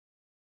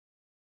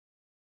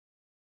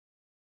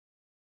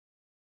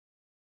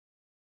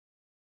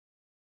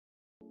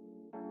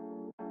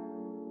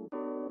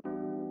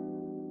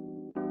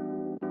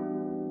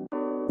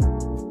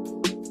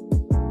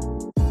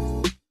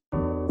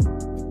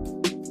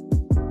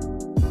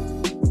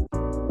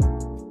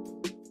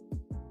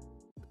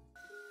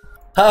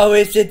How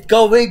is it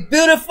going,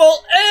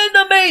 beautiful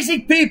and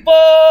amazing people?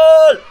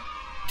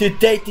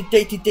 Today,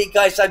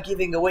 guys, I'm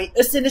giving away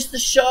a sinister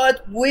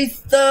shot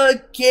with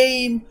the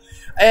game.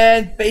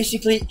 And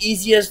basically,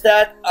 easy as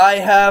that, I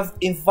have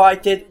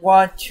invited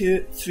 1,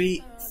 2,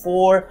 3,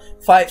 4,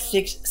 5,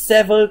 6,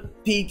 7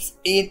 peeps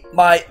in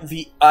my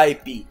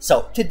VIP.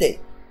 So, today,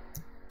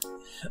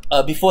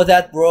 before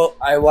that, bro,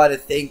 I want to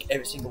thank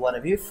every single one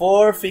of you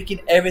for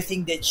freaking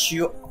everything that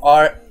you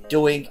are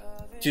doing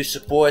to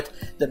support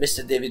the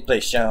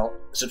MrDavidPlayzz channel.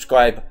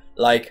 Subscribe,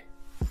 like,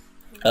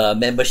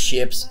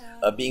 memberships,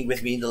 being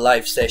with me in the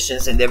live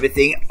sessions and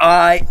everything.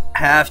 I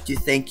have to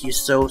thank you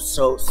so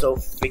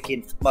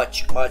freaking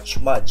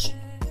much.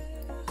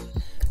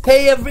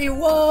 Hey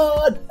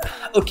everyone!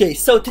 Okay,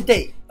 so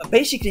today,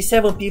 basically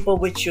 7 people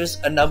will choose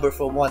a number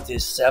from 1 to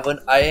 7.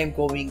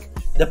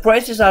 The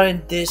prices are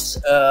in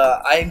this.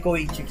 I am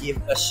going to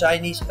give a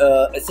shiny,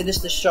 a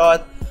sinister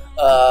shot,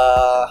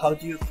 how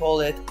do you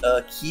call it,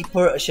 a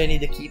keeper, a shiny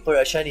the keeper,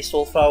 a shiny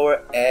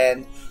soulflower,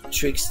 and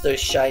trickster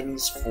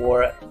shinies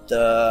for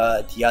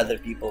the other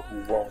people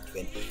who won't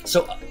win.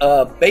 So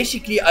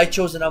basically I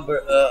chose a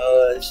number,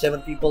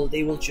 7 people.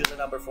 They will choose a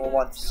number from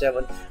 1 to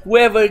 7.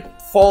 Whoever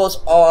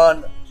falls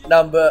on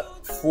number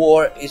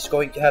 4 is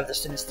going to have the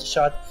sinister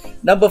shot.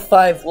 Number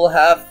 5 will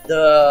have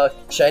the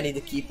shiny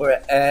the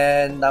keeper,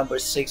 and number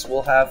 6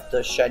 will have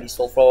the shiny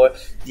soulflower.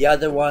 The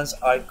other ones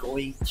are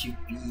going to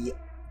be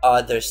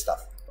other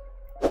stuff.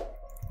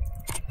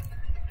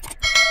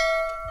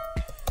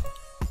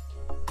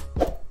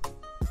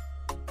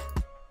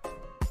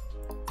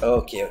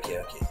 Okay.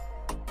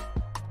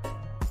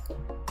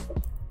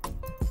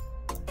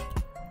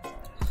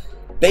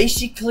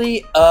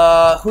 Basically,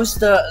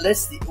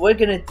 let's see, we're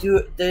gonna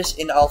do this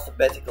in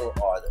alphabetical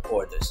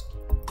orders.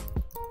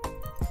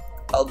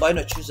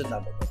 Albino, choose a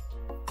number.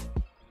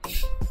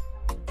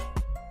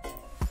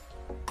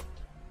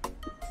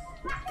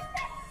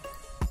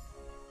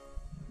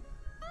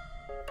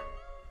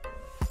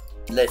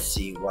 Let's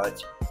see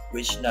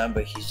which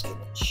number he's gonna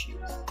choose.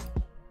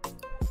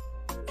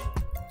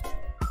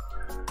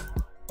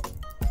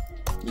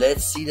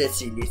 Let's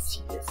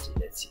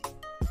see.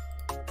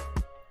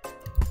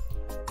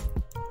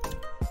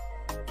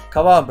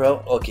 Come on,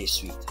 bro. Okay,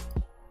 sweet.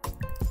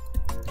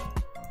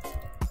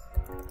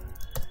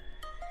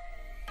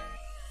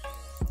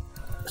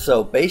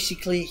 So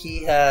basically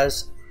he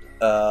has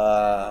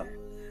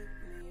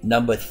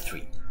number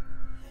 3.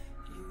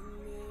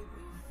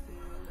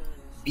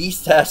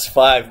 Beast has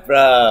 5,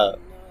 bro.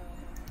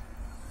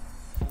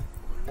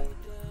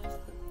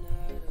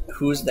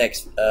 Who's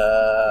next?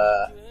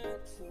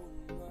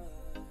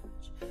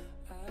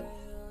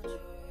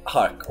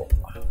 Hardcore.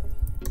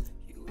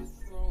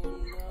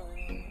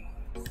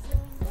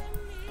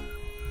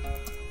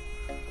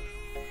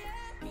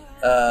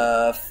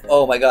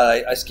 Oh my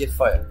god, I skipped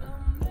fire.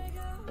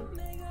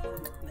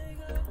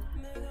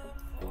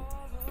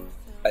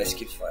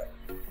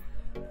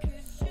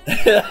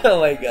 Oh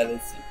my god,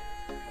 let's see.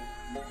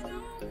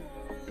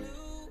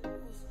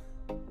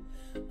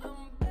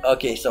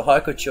 Okay, so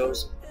Hardcore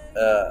chose,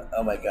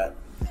 oh my god.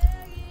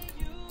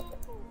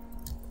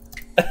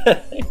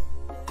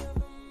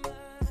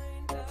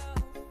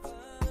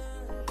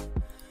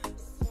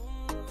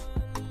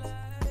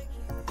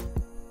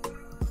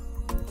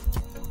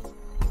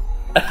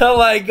 Oh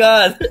my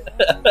god.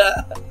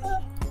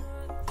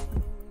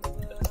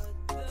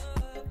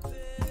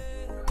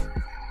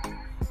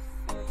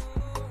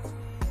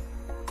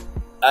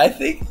 I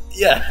think,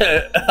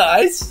 yeah,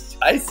 Ice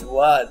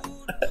won.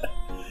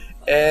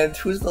 And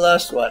who's the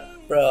last one?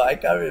 Bro, I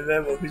can't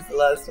remember who's the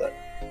last one.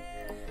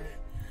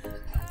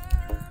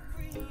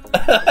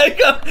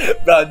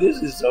 Bro,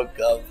 this is so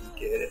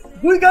complicated.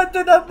 Who got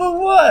the number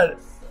 1?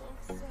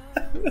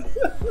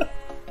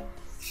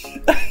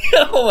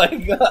 Oh my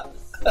god.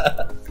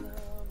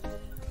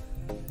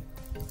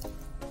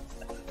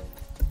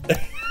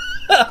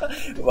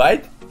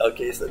 Right?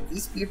 Okay, so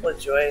these people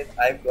join.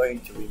 I'm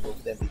going to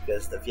remove them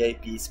because the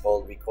VIP is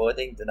called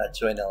recording. Do not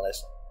join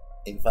unless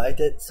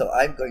invited. So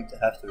I'm going to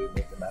have to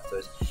remove them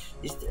afterwards.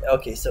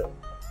 Okay, so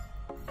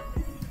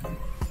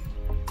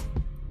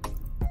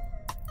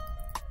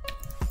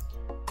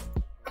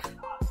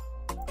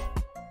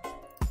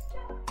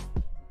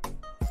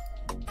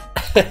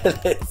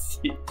let's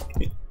see.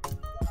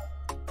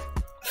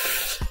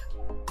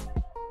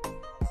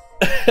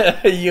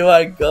 You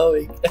are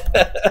going.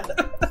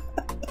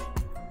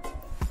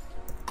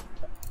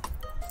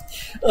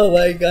 Oh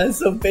my god,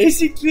 so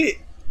basically,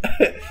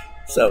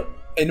 so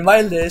in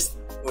my list,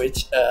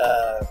 which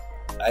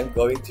I'm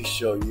going to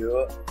show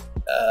you,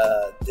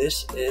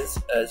 this is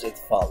as it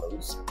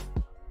follows.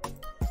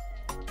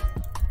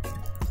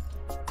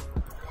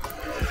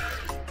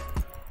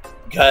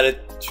 Got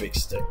it,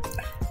 trickster.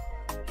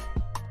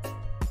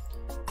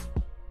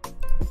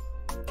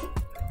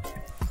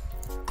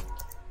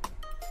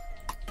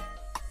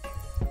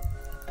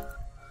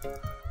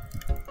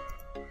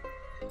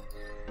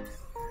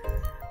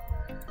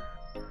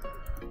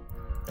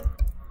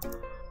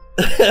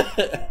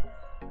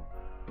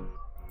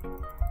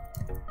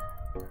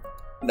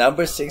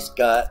 Number 6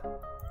 got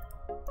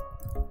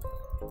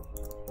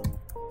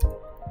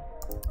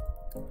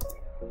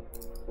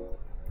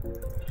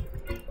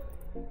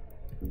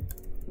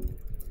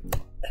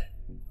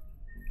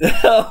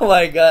oh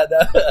my god.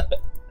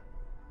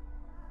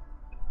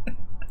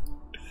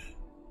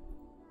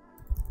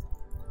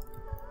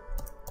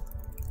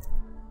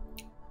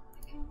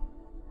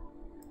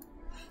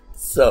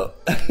 So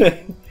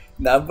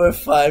number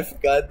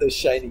 5 got the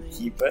shiny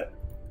keeper.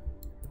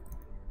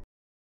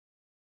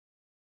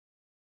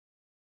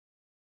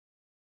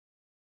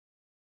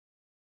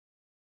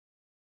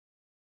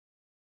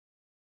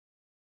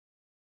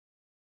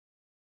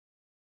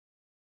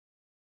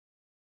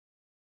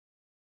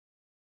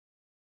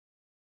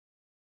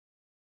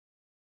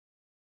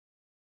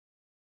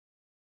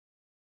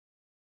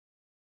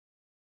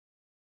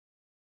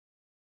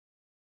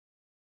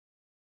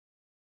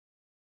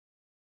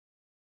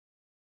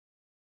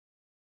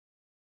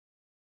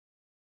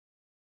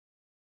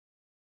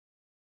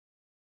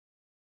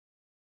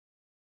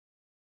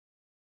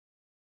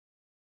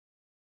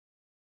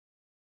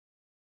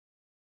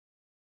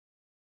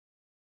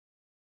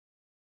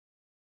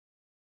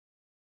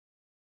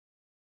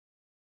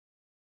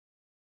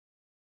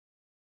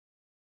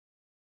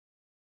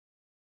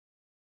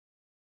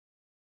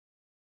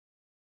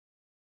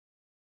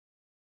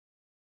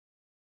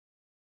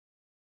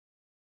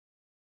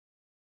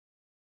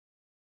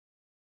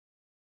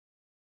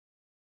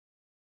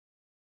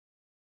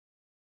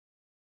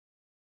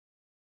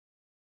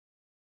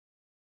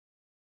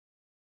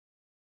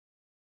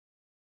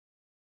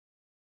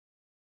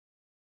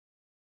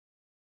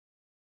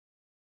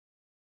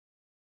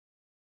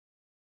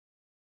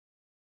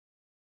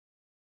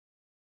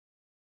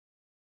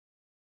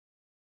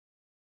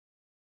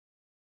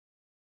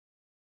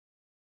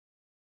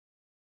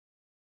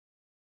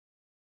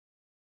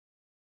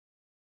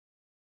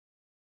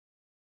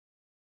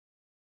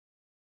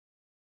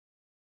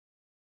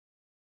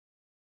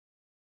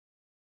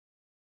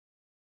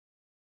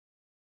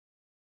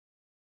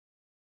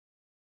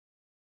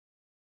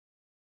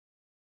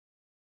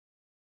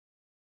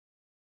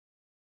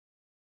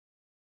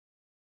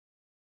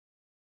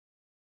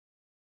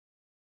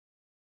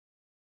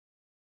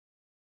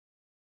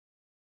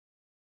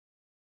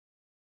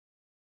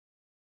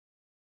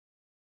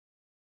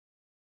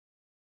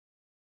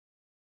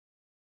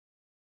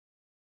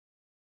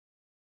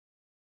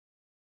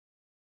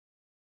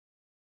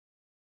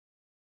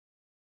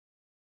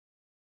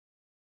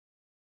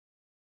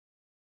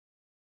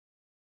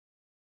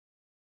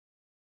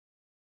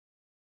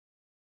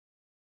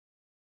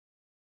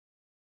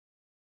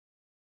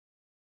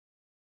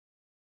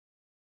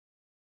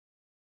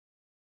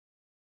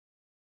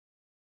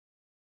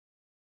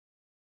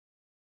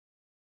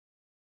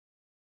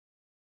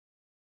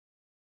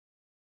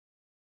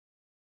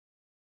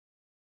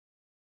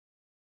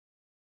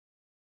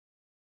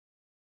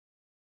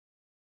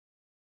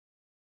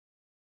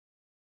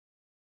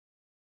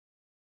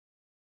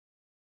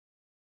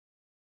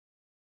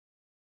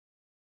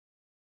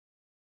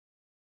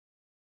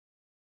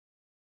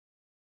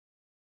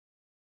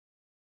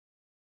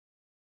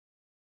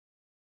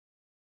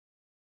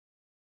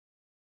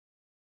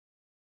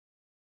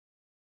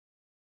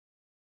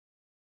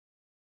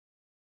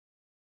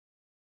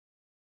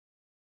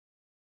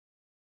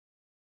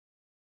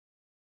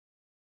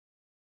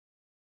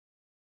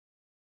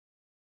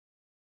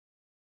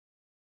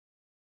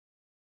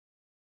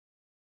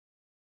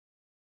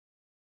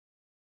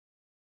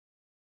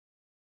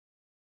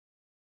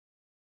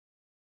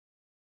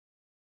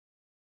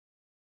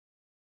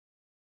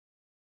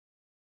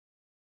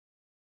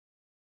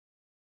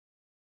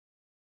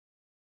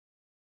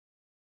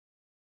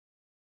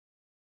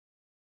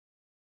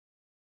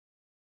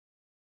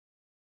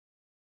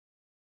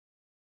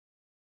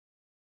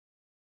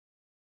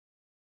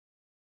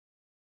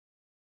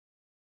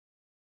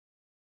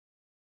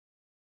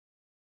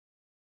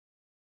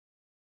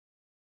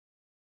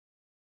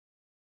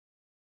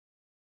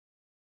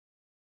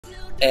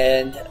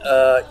 And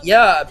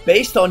yeah,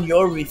 based on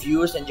your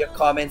reviews and your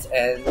comments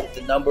and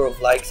the number of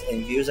likes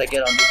and views I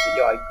get on this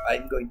video,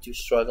 I'm going to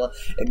struggle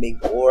and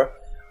make more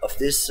of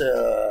this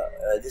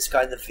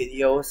kind of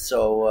video.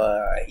 So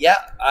yeah,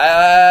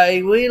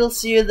 I will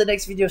see you in the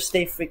next video.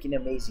 Stay freaking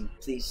amazing,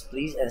 please,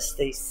 and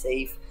stay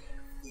safe.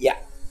 Yeah,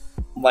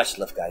 much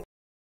love, guys.